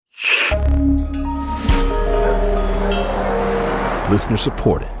Listener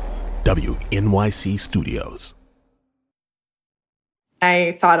supported. WNYC Studios.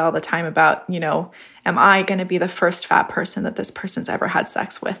 I thought all the time about, am I going to be the first fat person that this person's ever had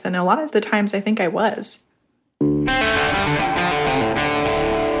sex with? And a lot of the times I think I was.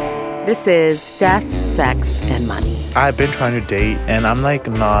 This is Death, Sex, and Money. I've been trying to date, and I'm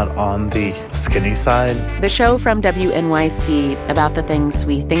not on the skinny side. The show from WNYC about the things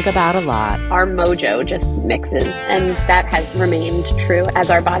we think about a lot. Our mojo just mixes, and that has remained true as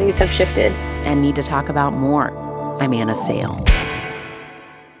our bodies have shifted. And need to talk about more. I'm Anna Sale.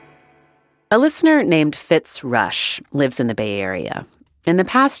 A listener named Fitz Rush lives in the Bay Area. In the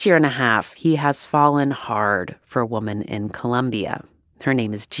past year and a half, he has fallen hard for a woman in Colombia. Her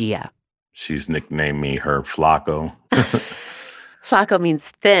name is Gia. She's nicknamed me her Flaco. Flaco means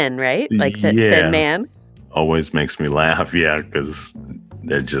thin, right? Like the thin man? Always makes me laugh, yeah, because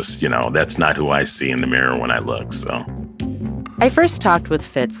they're just, that's not who I see in the mirror when I look, so. I first talked with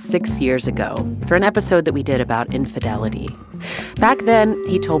Fitz 6 years ago for an episode that we did about infidelity. Back then,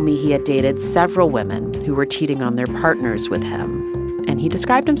 he told me he had dated several women who were cheating on their partners with him, and he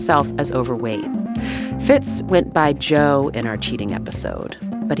described himself as overweight. Fitz went by Joe in our cheating episode,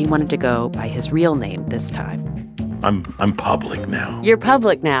 but he wanted to go by his real name this time. I'm public now. You're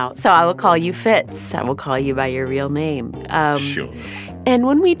public now, so I will call you Fitz. I will call you by your real name. Sure. And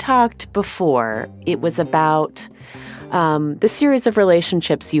when we talked before, it was about the series of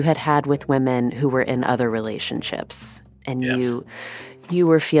relationships you had had with women who were in other relationships. And yes. you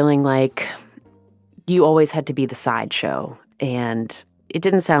were feeling like you always had to be the sideshow, and it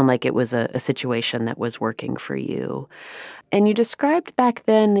didn't sound like it was a situation that was working for you. And you described back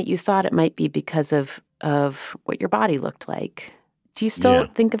then that you thought it might be because of what your body looked like. Do you still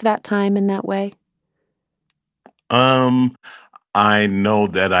think of that time in that way? I know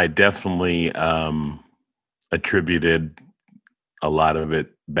that I definitely attributed a lot of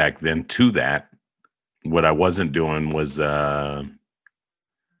it back then to that. What I wasn't doing was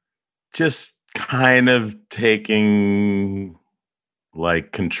just kind of taking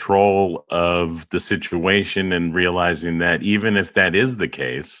control of the situation and realizing that even if that is the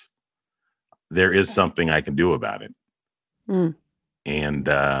case, there is something I can do about it. Mm. And,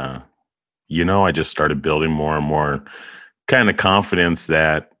 I just started building more and more kind of confidence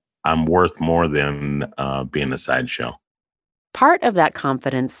that I'm worth more than being a sideshow. Part of that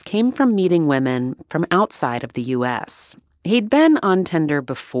confidence came from meeting women from outside of the U.S. He'd been on Tinder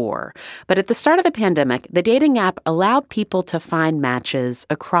before, but at the start of the pandemic, the dating app allowed people to find matches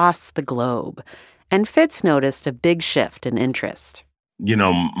across the globe. And Fitz noticed a big shift in interest.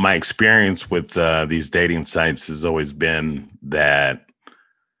 My experience with these dating sites has always been that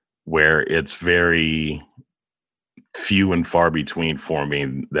where it's very few and far between for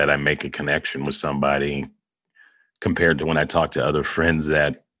me that I make a connection with somebody compared to when I talk to other friends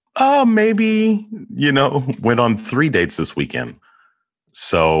that maybe, went on 3 dates this weekend.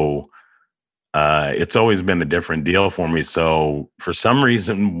 So it's always been a different deal for me. So for some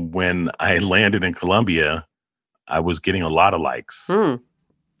reason, when I landed in Colombia, I was getting a lot of likes.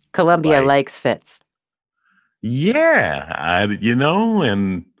 Colombia likes Fitz. Yeah.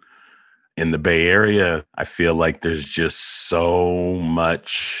 And in the Bay Area, I feel like there's just so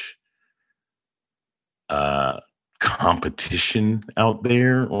much competition out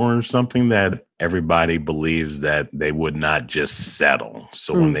there or something that everybody believes that they would not just settle.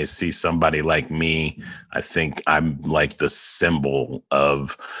 So when they see somebody like me, I think I'm like the symbol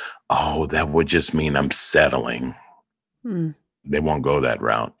of, that would just mean I'm settling. They won't go that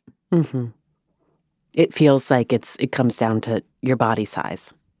route. Mm-hmm. It feels like it comes down to your body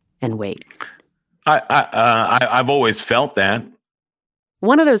size and weight. I've always felt that.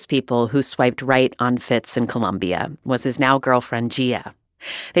 One of those people who swiped right on Fitz in Colombia was his now girlfriend, Gia.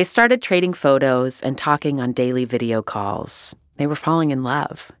 They started trading photos and talking on daily video calls. They were falling in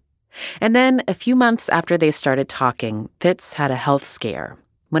love. And then a few months after they started talking, Fitz had a health scare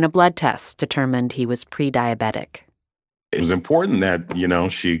when a blood test determined he was pre-diabetic. It was important that,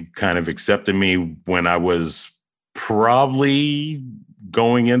 she kind of accepted me when I was probably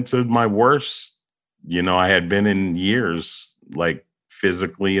going into my worst. I had been in years,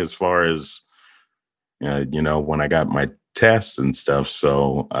 physically, as far as, when I got my tests and stuff.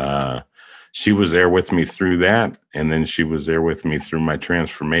 So she was there with me through that. And then she was there with me through my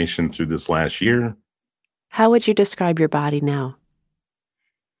transformation through this last year. How would you describe your body now?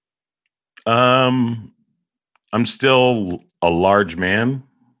 I'm still a large man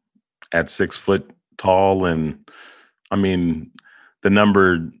at 6 foot tall. And the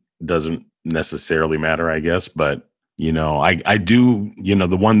number doesn't necessarily matter, I guess. But, I do,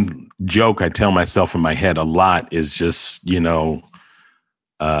 the one joke I tell myself in my head a lot is just,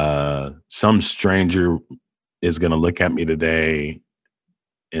 some stranger is going to look at me today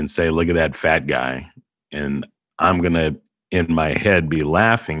and say, look at that fat guy. And I'm going to, in my head, be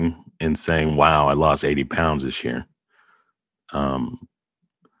laughing and saying, wow, I lost 80 pounds this year.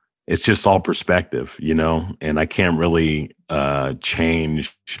 It's just all perspective, you know, and I can't really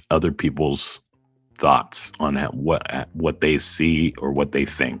change other people's thoughts on what they see or what they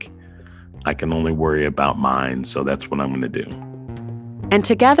think. I can only worry about mine, so that's what I'm going to do. And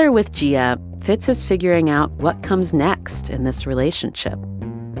together with Gia, Fitz is figuring out what comes next in this relationship.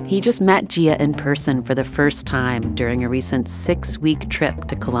 He just met Gia in person for the first time during a recent 6-week trip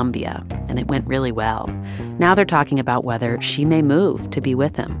to Colombia, and it went really well. Now they're talking about whether she may move to be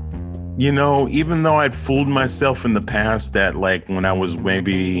with him. You know, even though I'd fooled myself in the past that, like, when I was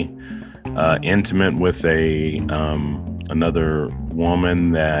maybe intimate with another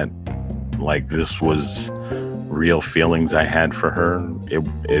woman, that, like, this was real feelings I had for her,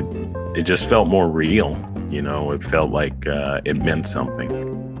 it just felt more real. You know, it felt like it meant something.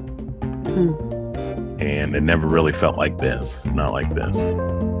 And it never really felt like this, not like this.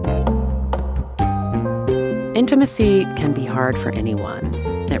 Intimacy can be hard for anyone.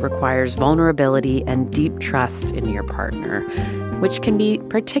 It requires vulnerability and deep trust in your partner, which can be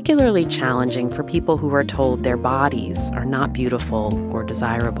particularly challenging for people who are told their bodies are not beautiful or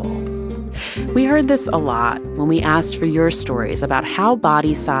desirable. We heard this a lot when we asked for your stories about how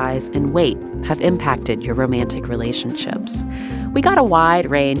body size and weight have impacted your romantic relationships. We got a wide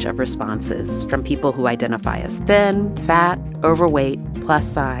range of responses from people who identify as thin, fat, overweight, plus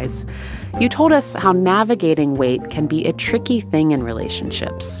size. You told us how navigating weight can be a tricky thing in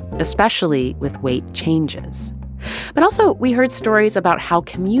relationships, especially with weight changes. But also, we heard stories about how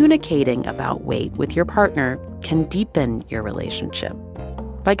communicating about weight with your partner can deepen your relationship.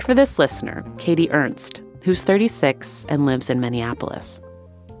 Like for this listener, Katie Ernst, who's 36 and lives in Minneapolis.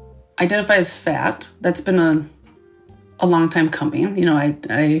 Identify as fat. That's been a long time coming. You know,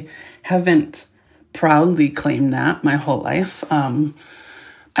 I haven't proudly claimed that my whole life.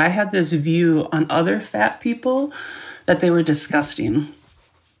 I had this view on other fat people that they were disgusting.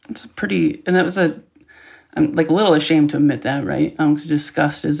 It's and that was I'm like a little ashamed to admit that, right? Because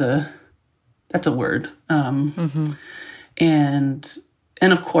disgust is that's a word. And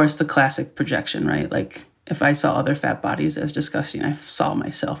of course the classic projection, right? Like if I saw other fat bodies as disgusting, I saw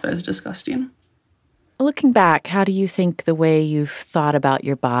myself as disgusting. Looking back, how do you think the way you've thought about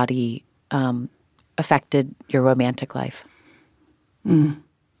your body affected your romantic life?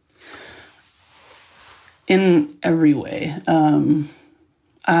 In every way. I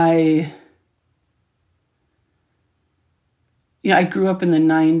grew up in the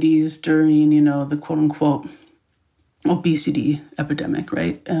 90s during, the quote-unquote obesity epidemic,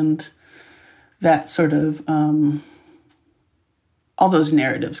 right? And that sort of, all those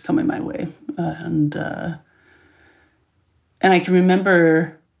narratives coming my way. And I can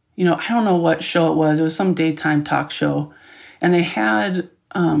remember, I don't know what show it was. It was some daytime talk show. And they had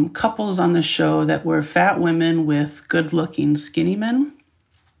couples on the show that were fat women with good-looking skinny men.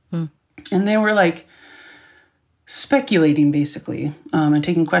 And they were like speculating, basically, and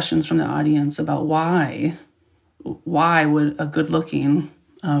taking questions from the audience about why would a good-looking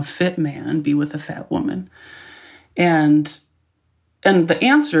fit man be with a fat woman? And the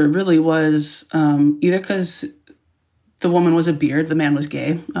answer really was either because the woman was a beard, the man was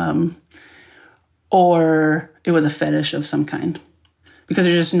gay, or it was a fetish of some kind. Because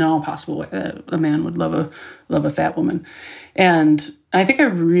there's just no possible way that a man would love a fat woman. And I think I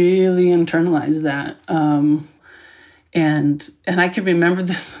really internalized that. And I can remember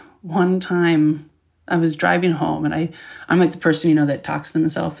this one time I was driving home, and I'm like the person, that talks to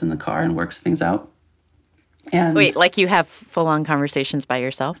themselves in the car and works things out. And wait, like you have full-on conversations by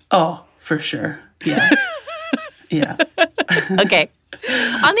yourself? Oh, for sure. Yeah. Yeah. Okay.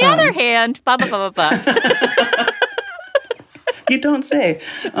 On the other hand, blah, blah, blah, blah, blah. You don't say.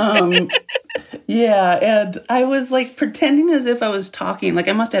 Yeah, and I was like pretending as if I was talking, like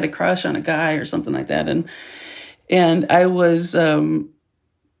I must have had a crush on a guy or something like that, and I was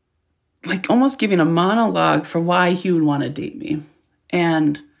like almost giving a monologue for why he would want to date me,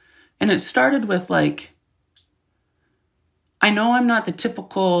 and it started with like, I know I'm not the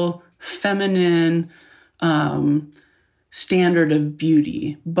typical feminine standard of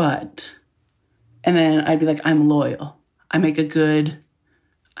beauty, but, and then I'd be like, I'm loyal. I make a good,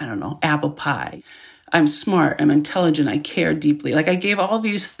 apple pie. I'm smart. I'm intelligent. I care deeply. Like I gave all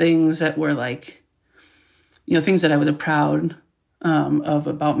these things that were like, things that I was proud of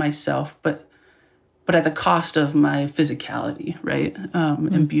about myself, but at the cost of my physicality, right?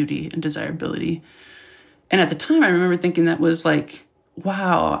 And beauty and desirability. And at the time, I remember thinking that was like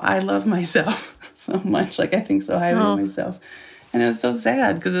wow, I love myself so much. Like, I think so highly of myself. And it was so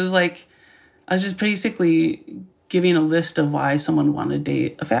sad because it was like, I was just basically giving a list of why someone would want to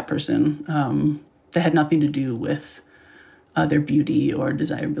date a fat person that had nothing to do with their beauty or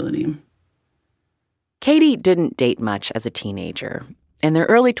desirability. Katie didn't date much as a teenager. In their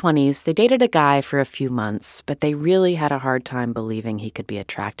early 20s, they dated a guy for a few months, but they really had a hard time believing he could be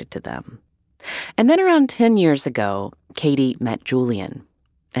attracted to them. And then around 10 years ago, Katie met Julian,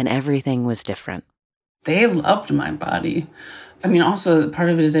 and everything was different. They loved my body. I mean, also part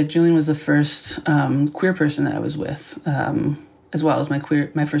of it is that Julian was the first queer person that I was with, as well as my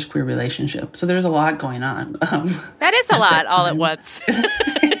first queer relationship. So there was a lot going on. That is a lot all at once.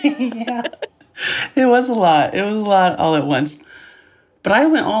 Yeah, it was a lot. It was a lot all at once. But I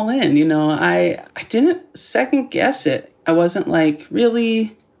went all in, you know. I didn't second guess it. I wasn't like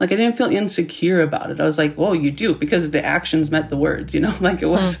really, like I didn't feel insecure about it. I was like, whoa, you do, because the actions met the words, you know. Like it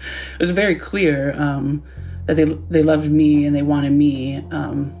was very clear that they loved me and they wanted me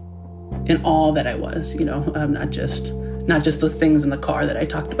in all that I was, you know, not just those things in the car that I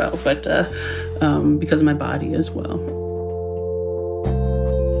talked about, but because of my body as well.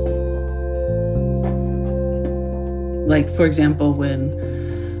 Like, for example,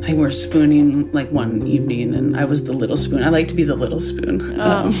 when I were spooning like one evening and I was the little spoon. I like to be the little spoon.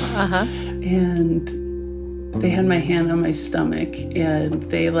 And they had my hand on my stomach and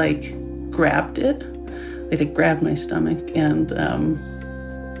they like grabbed it. They grabbed my stomach and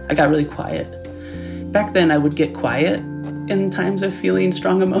I got really quiet. Back then I would get quiet in times of feeling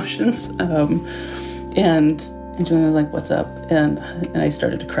strong emotions. And Julian was like, what's up? And I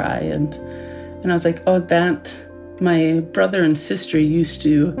started to cry and I was like, oh, that... My brother and sister used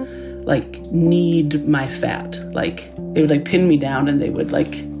to like knead my fat. Like they would like pin me down and they would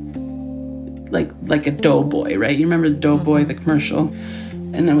like a Doughboy, right? You remember the Doughboy, the commercial?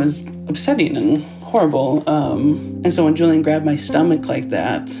 And it was upsetting and horrible. And so when Julian grabbed my stomach like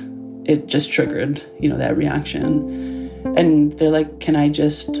that, it just triggered, you know, that reaction. And they're like, can I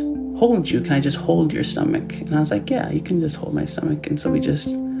just hold you? Can I just hold your stomach? And I was like, yeah, you can just hold my stomach. And so we just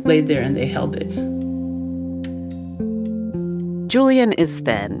laid there and they held it. Julian is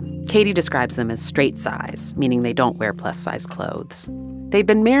thin. Katie describes them as straight size, meaning they don't wear plus-size clothes. They've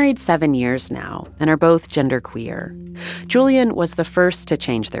been married 7 years now and are both genderqueer. Julian was the first to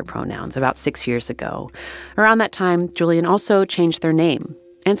change their pronouns about 6 years ago. Around that time, Julian also changed their name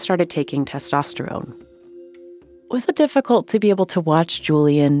and started taking testosterone. Was it difficult to be able to watch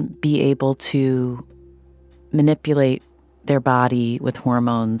Julian be able to manipulate their body with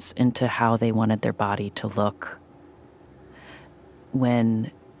hormones into how they wanted their body to look?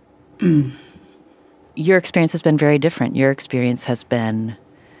 When your experience has been very different. Your experience has been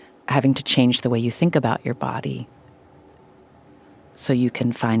having to change the way you think about your body so you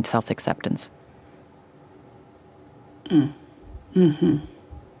can find self-acceptance. Mm-hmm.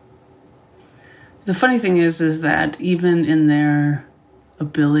 The funny thing is that even in their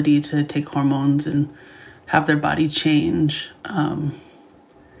ability to take hormones and have their body change,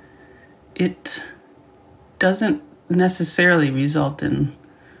 it doesn't necessarily result in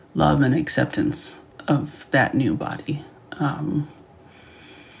love and acceptance of that new body.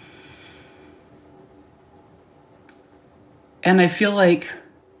 And I feel like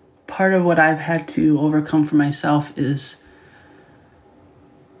part of what I've had to overcome for myself is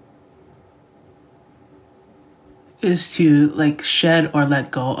to like shed or let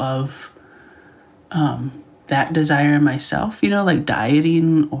go of that desire in myself, you know, like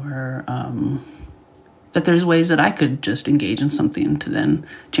dieting or that there's ways that I could just engage in something to then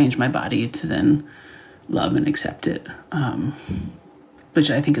change my body, to then love and accept it, which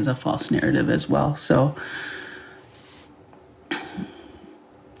I think is a false narrative as well. So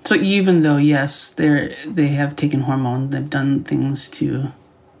even though, yes, they have taken hormone, they've done things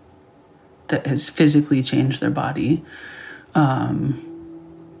that has physically changed their body,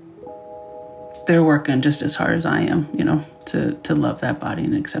 they're working just as hard as I am, you know, to love that body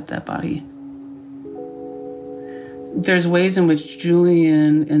and accept that body. There's ways in which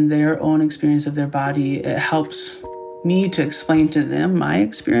Julian, in their own experience of their body, it helps me to explain to them my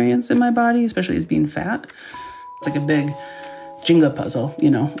experience in my body, especially as being fat. It's like a big Jenga puzzle, you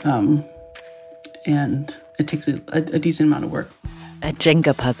know, and it takes a decent amount of work. A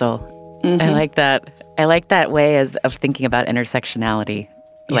Jenga puzzle. Mm-hmm. I like that. I like that way of thinking about intersectionality.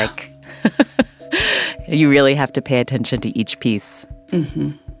 Yeah. Like, you really have to pay attention to each piece.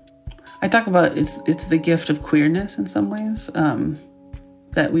 Mm-hmm. I talk about it's the gift of queerness in some ways,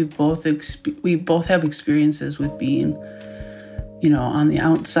 that we both have experiences with being, you know, on the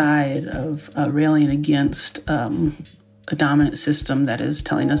outside of railing against a dominant system that is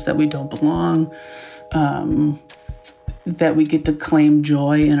telling us that we don't belong, that we get to claim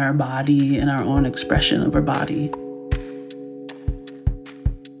joy in our body, in our own expression of our body.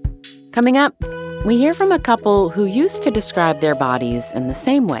 Coming up, we hear from a couple who used to describe their bodies in the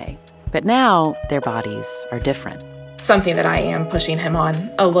same way, but now their bodies are different. Something that I am pushing him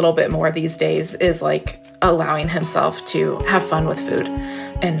on a little bit more these days is like allowing himself to have fun with food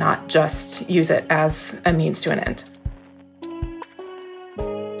and not just use it as a means to an end.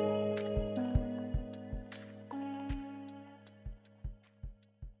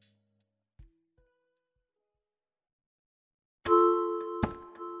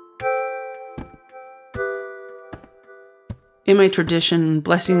 In my tradition,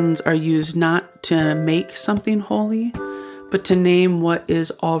 blessings are used not to make something holy, but to name what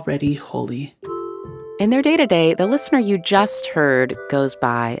is already holy. In their day-to-day, the listener you just heard goes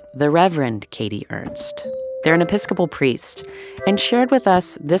by the Reverend Katie Ernst. They're an Episcopal priest and shared with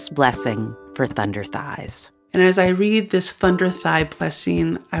us this blessing for thunder thighs. And as I read this thunder thigh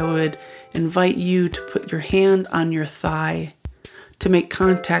blessing, I would invite you to put your hand on your thigh to make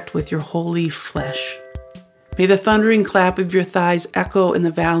contact with your holy flesh. May the thundering clap of your thighs echo in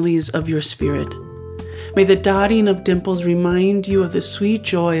the valleys of your spirit. May the dotting of dimples remind you of the sweet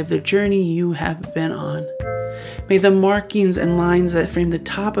joy of the journey you have been on. May the markings and lines that frame the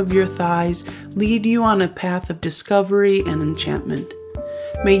top of your thighs lead you on a path of discovery and enchantment.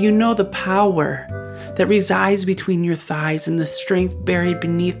 May you know the power that resides between your thighs and the strength buried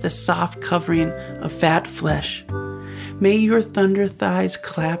beneath the soft covering of fat flesh. May your thunder thighs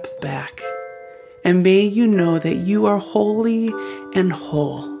clap back. And may you know that you are holy and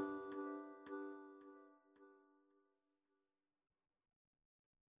whole.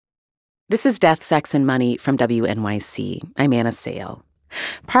 This is Death, Sex, and Money from WNYC. I'm Anna Sale.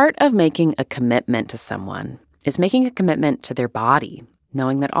 Part of making a commitment to someone is making a commitment to their body,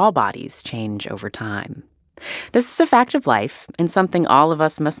 knowing that all bodies change over time. This is a fact of life and something all of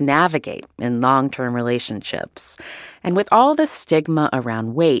us must navigate in long-term relationships. And with all the stigma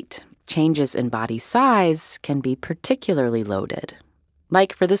around weight, changes in body size can be particularly loaded.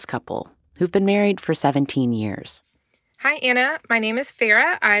 Like for this couple, who've been married for 17 years. Hi, Anna. My name is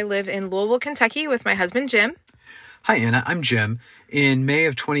Farah. I live in Louisville, Kentucky with my husband, Jim. Hi, Anna. I'm Jim. In May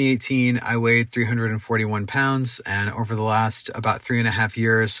of 2018, I weighed 341 pounds, and over the last about 3.5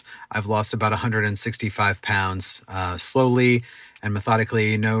 years, I've lost about 165 pounds, slowly and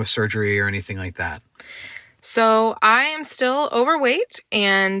methodically, no surgery or anything like that. So I am still overweight,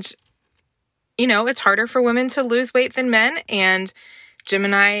 and you know, it's harder for women to lose weight than men. And Jim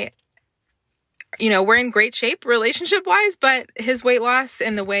and I, you know, we're in great shape relationship-wise, but his weight loss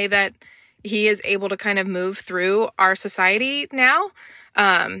and the way that he is able to kind of move through our society now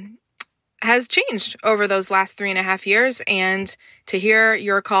has changed over those last 3.5 years. And to hear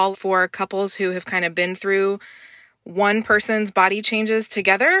your call for couples who have kind of been through one person's body changes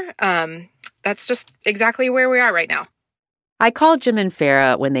together, that's just exactly where we are right now. I called Jim and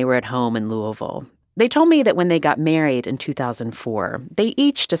Farah when they were at home in Louisville. They told me that when they got married in 2004, they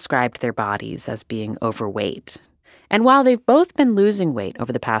each described their bodies as being overweight. And while they've both been losing weight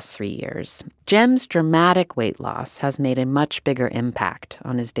over the past 3 years, Jim's dramatic weight loss has made a much bigger impact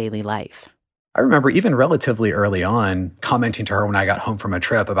on his daily life. I remember even relatively early on commenting to her when I got home from a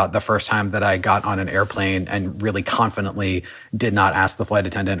trip about the first time that I got on an airplane and really confidently did not ask the flight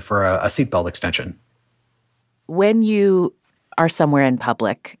attendant for a seatbelt extension. When you are somewhere in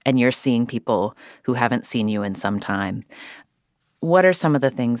public and you're seeing people who haven't seen you in some time, what are some of the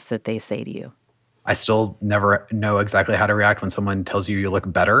things that they say to you? I still never know exactly how to react when someone tells you you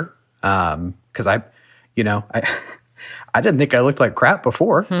look better. Because I didn't think I looked like crap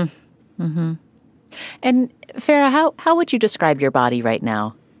before. Mm-hmm. And Farah, how would you describe your body right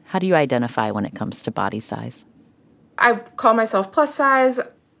now? How do you identify when it comes to body size? I call myself plus size.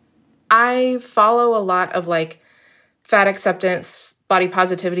 I follow a lot of like fat acceptance, body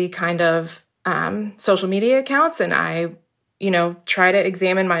positivity kind of social media accounts. And I, try to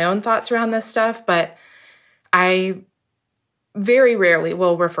examine my own thoughts around this stuff. But I very rarely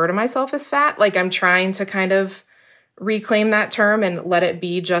will refer to myself as fat. Like I'm trying to kind of reclaim that term and let it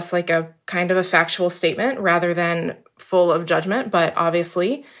be just like a kind of a factual statement rather than full of judgment. But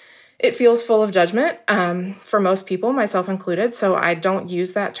obviously it feels full of judgment for most people, myself included. So I don't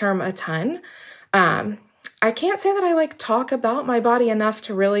use that term a ton. I can't say that I talk about my body enough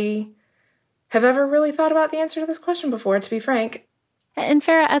to really have ever really thought about the answer to this question before, to be frank. And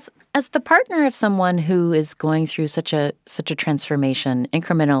Farah, as the partner of someone who is going through such a transformation,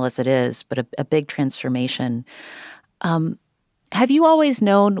 incremental as it is, but a big transformation, have you always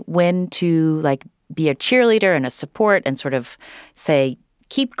known when to be a cheerleader and a support and sort of say,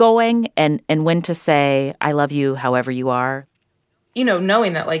 keep going, and when to say, I love you however you are? You know,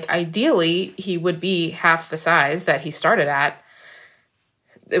 knowing that, like, ideally he would be half the size that he started at.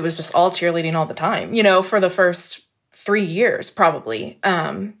 It was just all cheerleading all the time, you know, for the first 3 years, probably.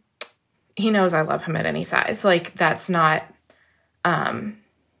 He knows I love him at any size. Like, that's not, I've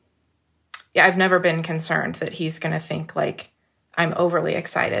never been concerned that he's going to think, like, I'm overly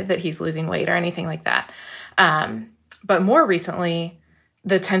excited that he's losing weight or anything like that. But more recently,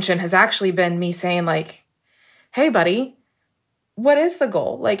 the tension has actually been me saying, like, hey, buddy, what is the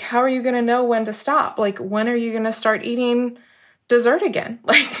goal? Like, how are you going to know when to stop? Like, when are you going to start eating dessert again?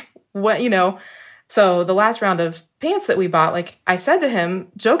 Like, what, you know? So the last round of pants that we bought, like, I said to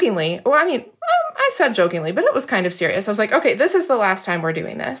him jokingly, well, I mean, I said jokingly, but it was kind of serious. I was like, okay, this is the last time we're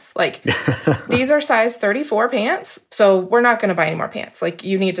doing this. Like, these are size 34 pants, so we're not going to buy any more pants. Like,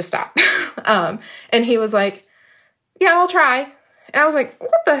 you need to stop. And he was like, yeah, I'll try. And I was like,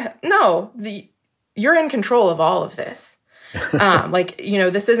 what the, no, you're in control of all of this. Like, you know,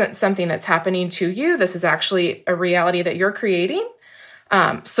 this isn't something that's happening to you. This is actually a reality that you're creating.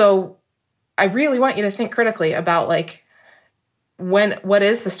 So I really want you to think critically about, like, what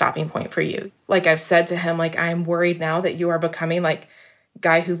is the stopping point for you? Like I've said to him, like, I'm worried now that you are becoming like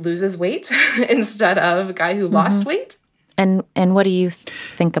guy who loses weight instead of guy who lost weight. And what do you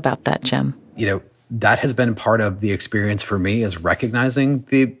think about that, Jim? You know, that has been part of the experience for me, is recognizing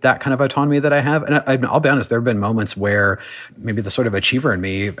that kind of autonomy that I have. And I'll be honest, there have been moments where maybe the sort of achiever in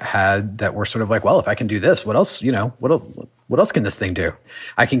me had that were sort of like, well, if I can do this, what else, you know, what else can this thing do?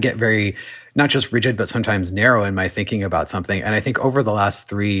 I can get very, not just rigid, but sometimes narrow in my thinking about something. And I think over the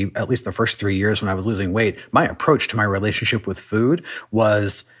last at least the first 3 years when I was losing weight, my approach to my relationship with food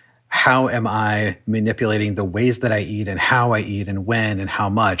was, how am I manipulating the ways that I eat and how I eat and when and how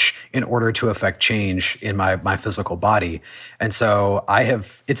much in order to affect change in my physical body? And so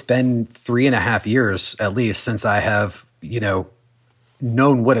it's been 3.5 years at least since I have, you know,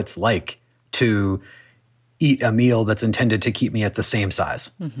 known what it's like to eat a meal that's intended to keep me at the same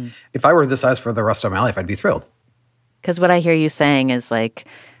size. Mm-hmm. If I were this size for the rest of my life, I'd be thrilled. Because what I hear you saying is, like,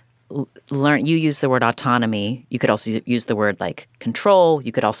 you use the word autonomy. You could also use the word, like, control.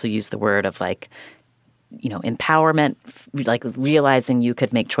 You could also use the word of, like, you know, empowerment, like realizing you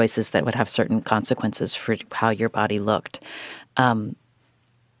could make choices that would have certain consequences for how your body looked. But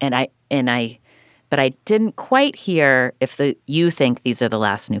I didn't quite hear if you think these are the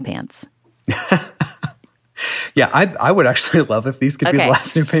last new pants. Yeah, I would actually love if these could be the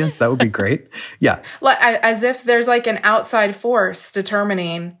last new pants. That would be great. Yeah. As if there's, like, an outside force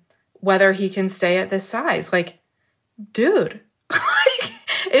determining whether he can stay at this size. Like, dude,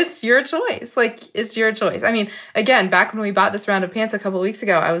 it's your choice. Like, it's your choice. I mean, again, back when we bought this round of pants a couple of weeks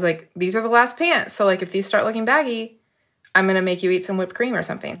ago, I was like, these are the last pants. So, like, if these start looking baggy, I'm going to make you eat some whipped cream or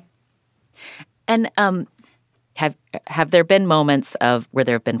something. And have there been moments where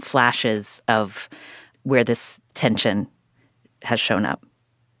there have been flashes of where this tension has shown up?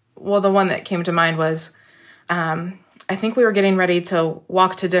 Well, the one that came to mind was, I think we were getting ready to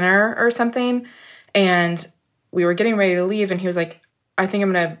walk to dinner or something, and we were getting ready to leave, and he was like, I think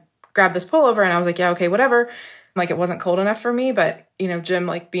I'm going to grab this pullover. And I was like, yeah, okay, whatever. Like, it wasn't cold enough for me, but, you know, Jim,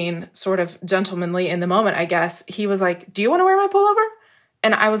 like, being sort of gentlemanly in the moment, I guess, he was like, do you want to wear my pullover?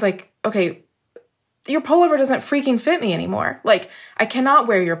 And I was like, okay, your pullover doesn't freaking fit me anymore. Like, I cannot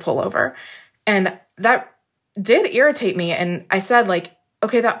wear your pullover. And that did irritate me. And I said, like,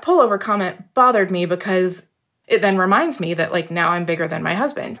 okay, that pullover comment bothered me because it then reminds me that, like, now I'm bigger than my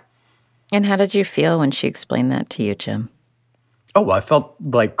husband. And how did you feel when she explained that to you, Jim? Oh, well, I felt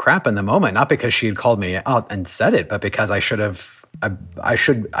like crap in the moment, not because she had called me out and said it, but because I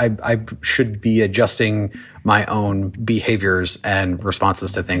should be adjusting my own behaviors and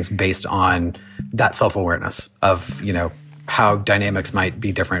responses to things based on that self-awareness of, you know, how dynamics might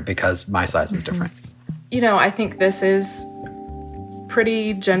be different because my size is different. You know, I think this is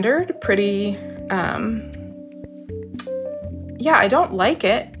pretty gendered, pretty, I don't like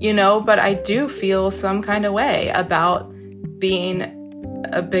it, you know, but I do feel some kind of way about being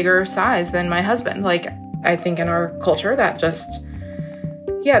a bigger size than my husband. Like, I think in our culture that just,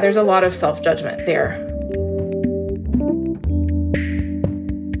 there's a lot of self-judgment there.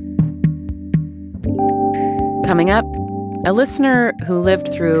 Coming up, a listener who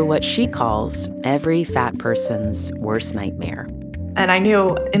lived through what she calls every fat person's worst nightmare. And I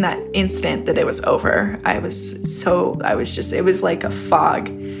knew in that instant that it was over. It was like a fog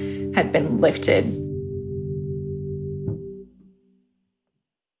had been lifted.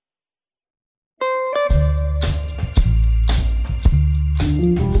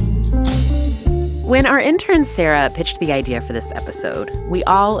 When our intern Sarah pitched the idea for this episode, we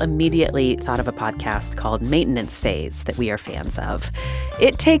all immediately thought of a podcast called Maintenance Phase that we are fans of.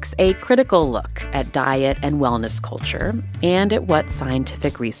 It takes a critical look at diet and wellness culture and at what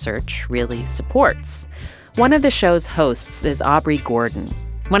scientific research really supports. One of the show's hosts is Aubrey Gordon.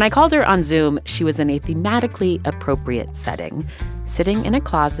 When I called her on Zoom, she was in a thematically appropriate setting, sitting in a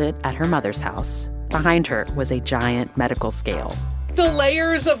closet at her mother's house. Behind her was a giant medical scale. The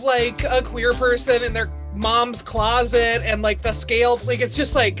layers of like a queer person in their mom's closet and like the scale, like it's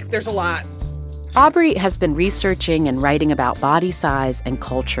just like there's a lot. Aubrey has been researching and writing about body size and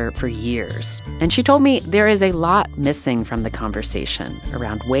culture for years. And she told me there is a lot missing from the conversation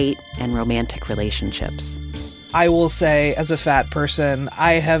around weight and romantic relationships. I will say, as a fat person,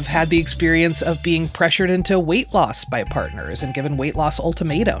 I have had the experience of being pressured into weight loss by partners and given weight loss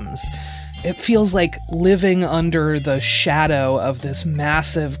ultimatums. It feels like living under the shadow of this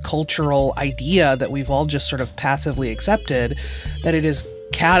massive cultural idea that we've all just sort of passively accepted, that it is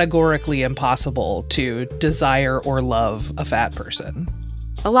categorically impossible to desire or love a fat person.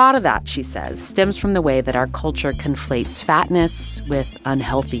 A lot of that, she says, stems from the way that our culture conflates fatness with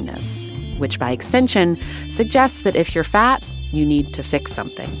unhealthiness, which by extension suggests that if you're fat, you need to fix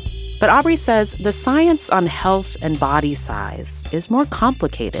something. But Aubrey says the science on health and body size is more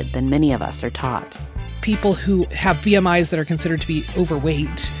complicated than many of us are taught. People who have BMIs that are considered to be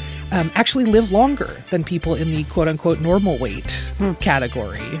overweight actually live longer than people in the quote-unquote normal weight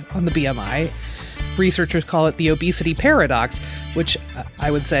category on the BMI. Researchers call it the obesity paradox, which I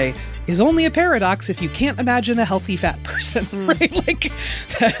would say is only a paradox if you can't imagine a healthy fat person, right? Like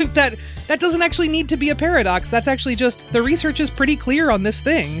that doesn't actually need to be a paradox. That's actually just the research is pretty clear on this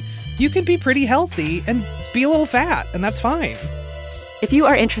thing. You can be pretty healthy and be a little fat, and that's fine. If you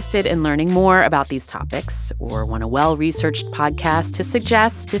are interested in learning more about these topics or want a well-researched podcast to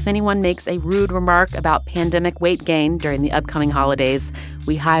suggest if anyone makes a rude remark about pandemic weight gain during the upcoming holidays,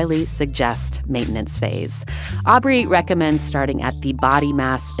 we highly suggest Maintenance Phase. Aubrey recommends starting at the Body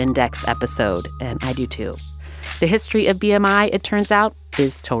Mass Index episode, and I do too. The history of BMI, it turns out,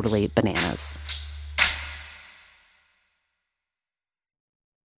 is totally bananas.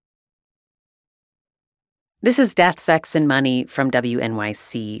 This is Death, Sex, and Money from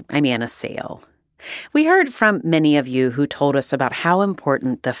WNYC. I'm Anna Sale. We heard from many of you who told us about how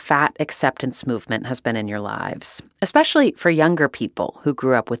important the fat acceptance movement has been in your lives, especially for younger people who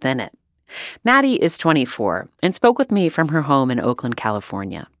grew up within it. Maddie is 24 and spoke with me from her home in Oakland,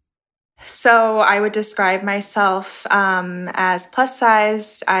 California. So I would describe myself as plus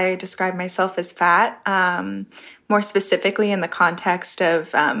sized. I describe myself as fat, more specifically in the context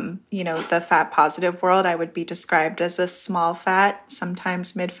of, the fat positive world. I would be described as a small fat,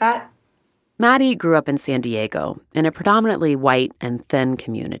 sometimes mid fat. Maddie grew up in San Diego in a predominantly white and thin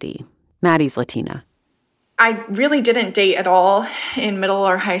community. Maddie's Latina. I really didn't date at all in middle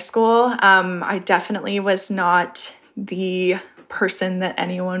or high school. I definitely was not the person that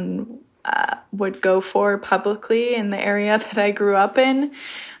anyone would go for publicly in the area that I grew up in.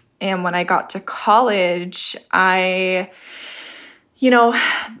 And when I got to college, the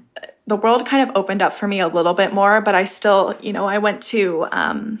world kind of opened up for me a little bit more, but I still, I went to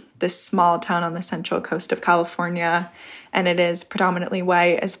this small town on the central coast of California, and it is predominantly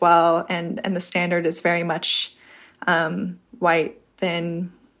white as well. And the standard is very much white,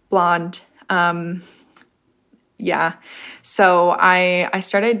 thin, blonde. So I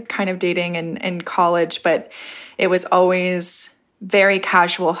started kind of dating in college, but it was always very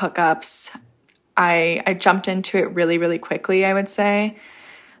casual hookups. I jumped into it really, really quickly, I would say,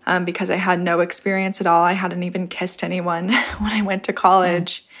 because I had no experience at all. I hadn't even kissed anyone when I went to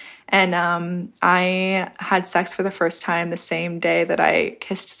college. And I had sex for the first time the same day that I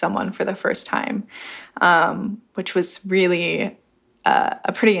kissed someone for the first time, which was really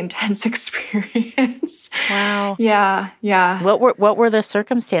a pretty intense experience. Wow. Yeah. What were the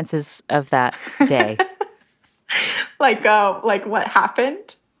circumstances of that day? Like what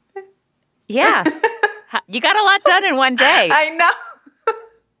happened? Yeah. You got a lot done in one day. I know.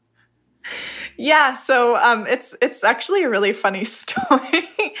 Yeah, so it's actually a really funny story.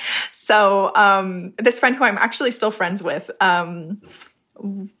 So this friend who I'm actually still friends with, I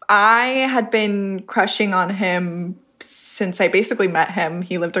had been crushing on him since I basically met him.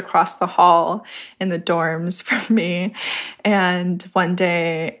 He lived across the hall in the dorms from me. And one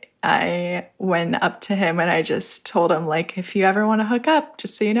day I went up to him and I just told him, like, if you ever want to hook up,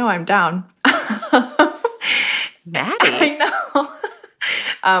 just so you know, I'm down. Maddie. I know.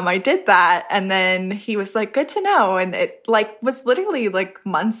 I did that. And then he was like, good to know. And it like was literally like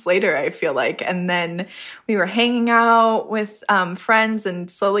months later, I feel like. And then we were hanging out with friends,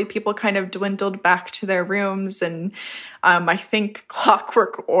 and slowly people kind of dwindled back to their rooms. And I think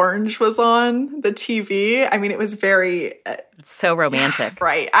Clockwork Orange was on the TV. I mean, it was very... so romantic. Yeah,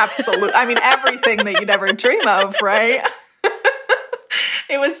 right. Absolutely. I mean, everything that you'd ever dream of, right?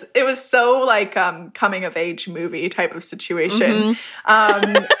 It was so like coming of age movie type of situation.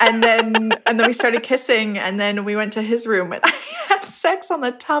 And then we started kissing, and then we went to his room, and I had sex on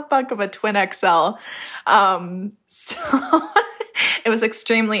the top bunk of a twin XL. So it was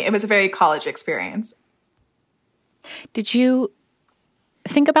a very college experience. Did you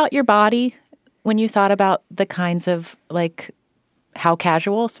think about your body when you thought about the kinds of like how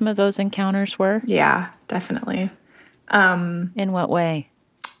casual some of those encounters were? Yeah, definitely. In what way?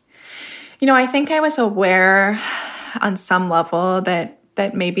 I think I was aware on some level that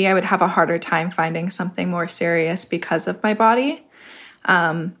maybe I would have a harder time finding something more serious because of my body.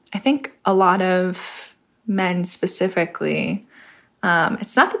 I think a lot of men specifically,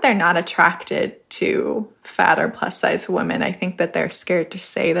 it's not that they're not attracted to fat or plus size women. I think that they're scared to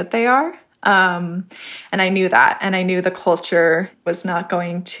say that they are. And I knew that. And I knew the culture was not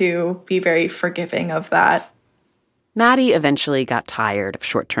going to be very forgiving of that. Maddie eventually got tired of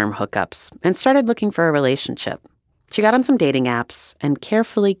short-term hookups and started looking for a relationship. She got on some dating apps and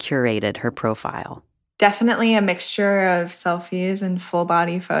carefully curated her profile. Definitely a mixture of selfies and full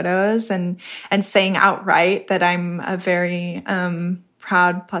body photos, and saying outright that I'm a very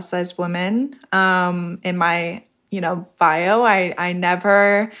proud plus size woman. In my bio, I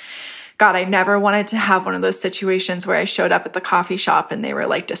never wanted to have one of those situations where I showed up at the coffee shop and they were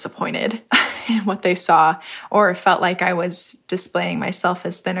like disappointed in what they saw, or felt like I was displaying myself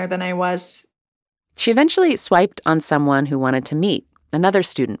as thinner than I was. She eventually swiped on someone who wanted to meet, another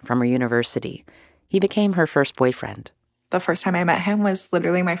student from her university. He became her first boyfriend. The first time I met him was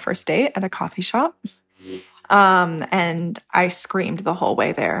literally my first date at a coffee shop. And I screamed the whole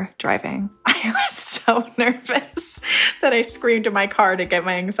way there driving. I was so nervous that I screamed in my car to get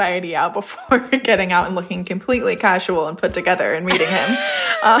my anxiety out before getting out and looking completely casual and put together and meeting him.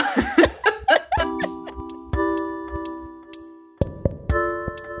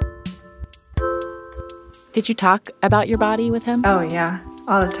 Did you talk about your body with him? Oh, yeah,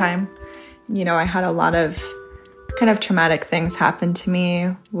 all the time. I had a lot of kind of traumatic things happen to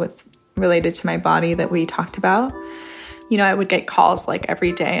me related to my body that we talked about. I would get calls like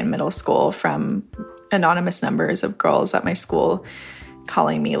every day in middle school from anonymous numbers of girls at my school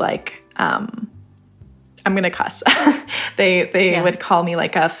calling me like, I'm going to cuss. They would call me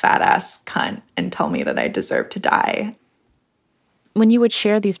like a fat ass cunt and tell me that I deserved to die. When you would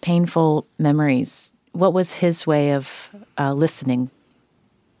share these painful memories, what was his way of listening?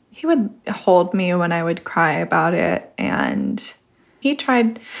 He would hold me when I would cry about it, and he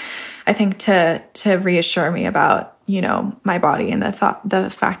tried, I think, to reassure me about, my body and the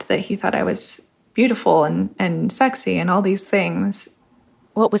fact that he thought I was beautiful and sexy and all these things.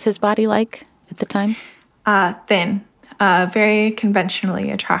 What was his body like at the time? Thin, very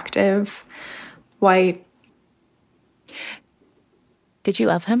conventionally attractive, white. Did you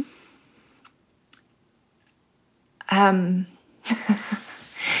love him? I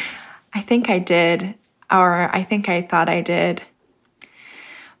think I did, or I think I thought I did.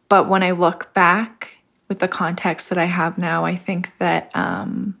 But when I look back with the context that I have now, I think that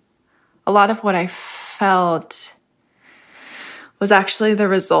a lot of what I felt was actually the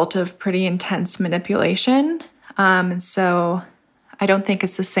result of pretty intense manipulation. And so I don't think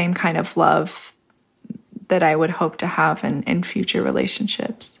it's the same kind of love that I would hope to have in future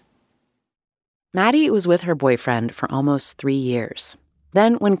relationships. Maddie was with her boyfriend for almost 3 years.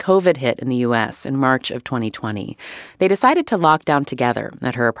 Then, when COVID hit in the U.S. in March of 2020, they decided to lock down together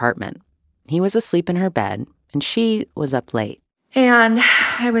at her apartment. He was asleep in her bed, and she was up late. And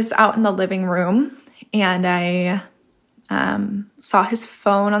I was out in the living room, and I saw his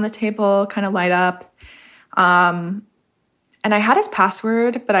phone on the table kind of light up. And I had his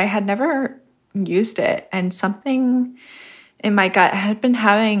password, but I had never used it. And something in my gut, I had been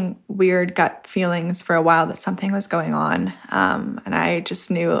having weird gut feelings for a while that something was going on. And I just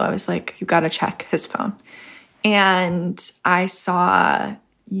knew, I was like, you got to check his phone. And I saw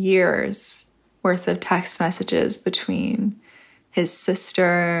years worth of text messages between his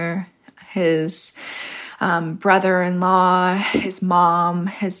sister, his brother-in-law, his mom,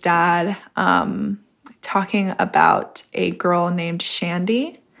 his dad, talking about a girl named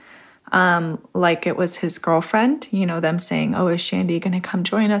Shandy. like it was his girlfriend, you know, them saying, oh, is Shandy going to come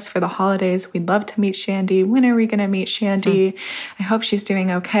join us for the holidays? We'd love to meet Shandy. When are we going to meet Shandy? I hope she's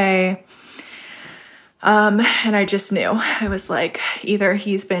doing okay. And I just knew. I was like, either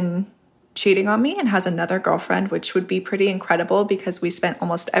he's been cheating on me and has another girlfriend, which would be pretty incredible because we spent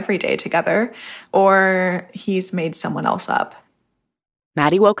almost every day together, or he's made someone else up.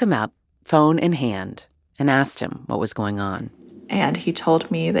 Maddie woke him up, phone in hand, and asked him what was going on. And he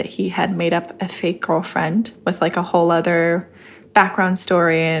told me that he had made up a fake girlfriend with like a whole other background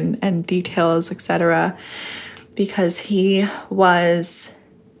story and details, etc., because he was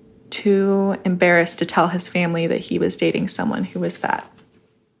too embarrassed to tell his family that he was dating someone who was fat.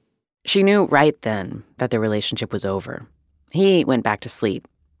 She knew right then that their relationship was over. He went back to sleep.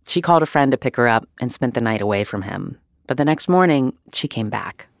 She called a friend to pick her up and spent the night away from him. But the next morning, she came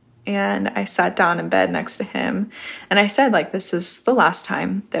back. And I sat down in bed next to him. And I said, like, this is the last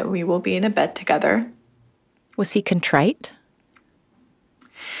time that we will be in a bed together. Was he contrite?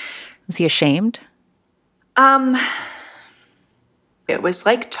 Was he ashamed? It was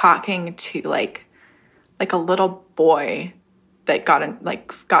like talking to like a little boy that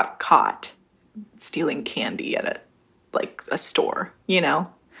got caught stealing candy at a store, you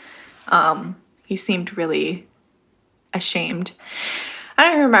know? He seemed really ashamed.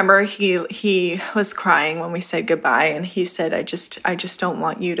 I remember he was crying when we said goodbye, and he said, I just don't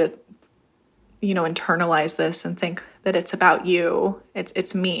want you to, you know, internalize this and think that it's about you.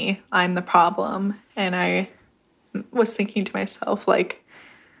 It's me. I'm the problem. And I was thinking to myself, like,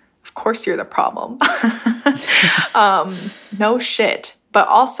 of course you're the problem. No shit. But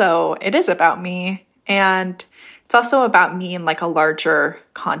also, it is about me. And it's also about me in like a larger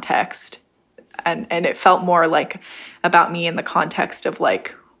context. And it felt more like about me in the context of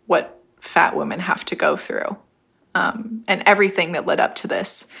like what fat women have to go through. And everything that led up to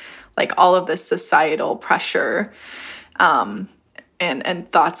this, like all of this societal pressure, and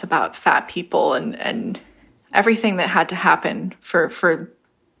thoughts about fat people and everything that had to happen for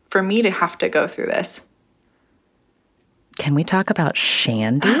me to have to go through this. Can we talk about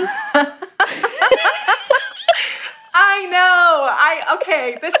Shandy? I know.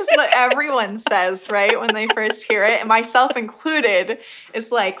 Okay, this is what everyone says, right? When they first hear it, and myself included,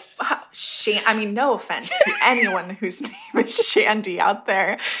 is like, I mean, no offense to anyone whose name is Shandy out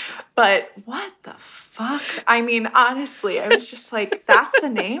there, but what the fuck? I mean, honestly, I was just like, that's the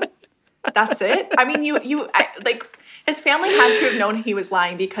name? That's it? I mean, like, his family had to have known he was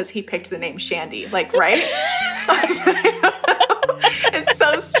lying because he picked the name Shandy, like, right? It's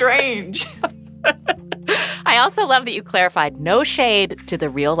so strange. I also love that you clarified no shade to the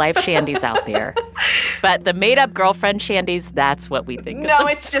real-life Shandys out there. But the made-up girlfriend Shandys, that's what we think. No,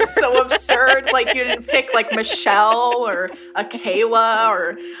 it's just so absurd. Like, you didn't pick, like, Michelle or a Kayla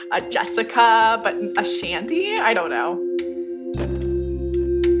or a Jessica, but a Shandy? I don't know.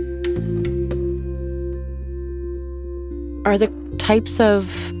 Are the types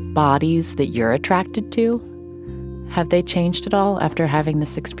of bodies that you're attracted to, have they changed at all after having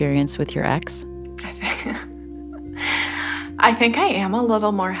this experience with your ex? I think I am a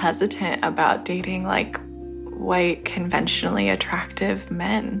little more hesitant about dating like white, conventionally attractive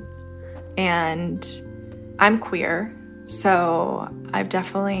men. And I'm queer, so I've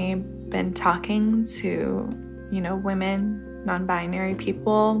definitely been talking to, you know, women, non-binary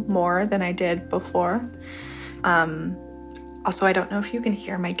people more than I did before. Also, I don't know if you can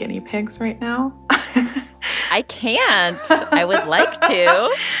hear my guinea pigs right now. I can't. I would like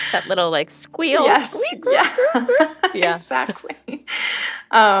to. That little like squeal. Yes. Squeak. Yeah. Exactly.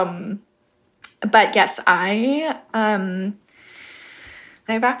 But yes, I've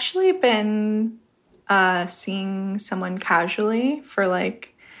actually been seeing someone casually for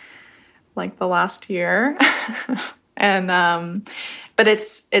like the last year. And but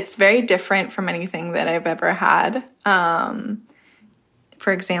it's very different from anything that I've ever had.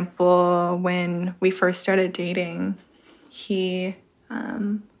 For example, when we first started dating, we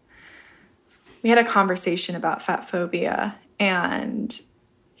had a conversation about fat phobia, and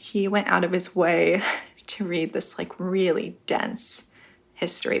he went out of his way to read this like really dense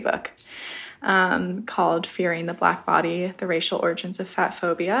history book called Fearing the Black Body, The Racial Origins of Fat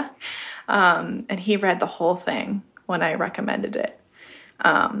Phobia. And he read the whole thing when I recommended it.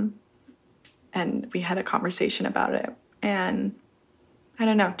 And we had a conversation about it. And I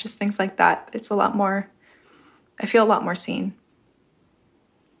don't know, just things like that. It's a lot more, I feel a lot more seen.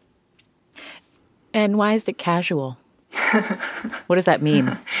 And why is it casual? What does that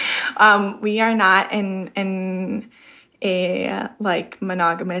mean? We are not in a like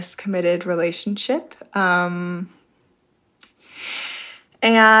monogamous committed relationship.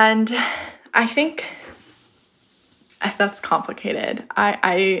 And I think that's complicated.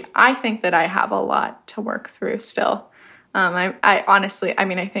 I think that I have a lot to work through still. I honestly, I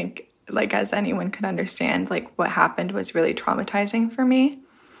mean, I think, like, as anyone could understand, like, what happened was really traumatizing for me.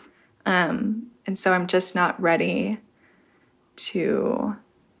 And so I'm just not ready to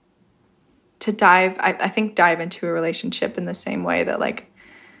dive into a relationship in the same way that, like,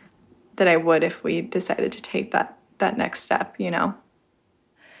 that I would if we decided to take that next step, you know?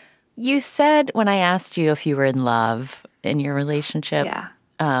 You said when I asked you if you were in love in your relationship,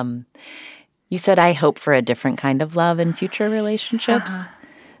 you said, I hope for a different kind of love in future relationships.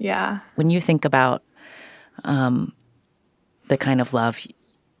 Yeah. When you think about the kind of love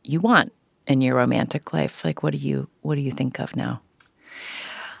you want in your romantic life, like, what do you think of now?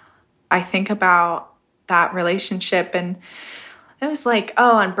 I think about that relationship, and it was like,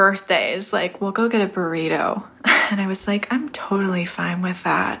 oh, on birthdays, like, we'll go get a burrito. And I was like, I'm totally fine with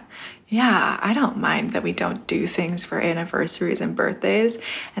that. Yeah, I don't mind that we don't do things for anniversaries and birthdays.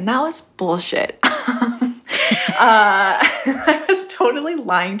 And that was bullshit. I was totally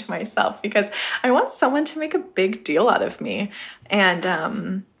lying to myself because I want someone to make a big deal out of me.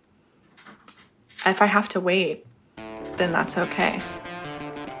 And if I have to wait, then that's okay.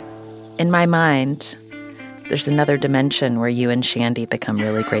 In my mind, there's another dimension where you and Shandy become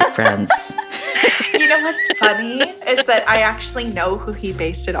really great friends. You know what's funny is that I actually know who he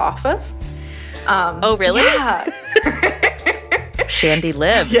based it off of. Oh, really? Yeah. Shandy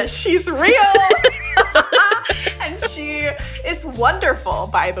lives. Yes, she's real. And she is wonderful,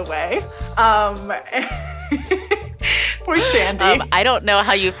 by the way. Poor Shandy. I don't know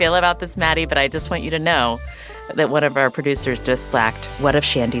how you feel about this, Maddie, but I just want you to know that one of our producers just slacked, what if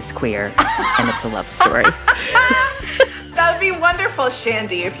Shandy's queer and it's a love story? That would be wonderful,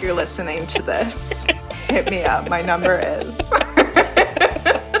 Shandy, if you're listening to this. Hit me up. My number is.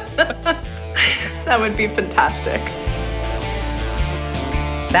 That would be fantastic.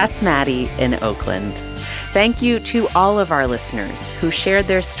 That's Maddie in Oakland. Thank you to all of our listeners who shared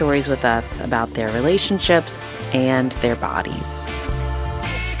their stories with us about their relationships and their bodies.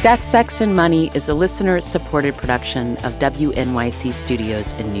 Death, Sex, and Money is a listener-supported production of WNYC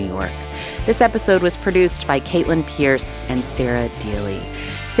Studios in New York. This episode was produced by Caitlin Pierce and Sarah Dealey.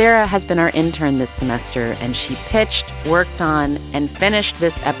 Sarah has been our intern this semester, and she pitched, worked on, and finished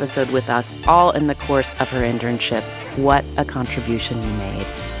this episode with us all in the course of her internship. What a contribution you made.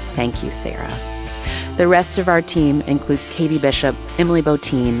 Thank you, Sarah. The rest of our team includes Katie Bishop, Emily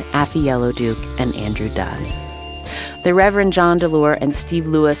Botine, Affie Yellowduke, and Andrew Dunn. The Reverend John DeLore and Steve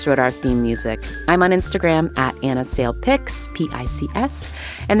Lewis wrote our theme music. I'm on Instagram at Anna Sale Pics, Pics,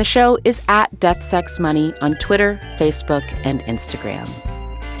 and the show is at Death, Sex, Money on Twitter, Facebook, and Instagram.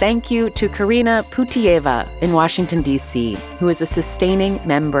 Thank you to Karina Putieva in Washington, D.C., who is a sustaining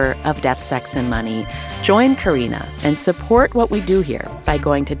member of Death, Sex, and Money. Join Karina and support what we do here by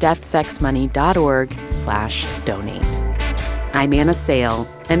going to deathsexmoney.org/donate. I'm Anna Sale,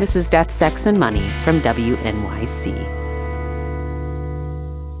 and this is Death, Sex, and Money from WNYC.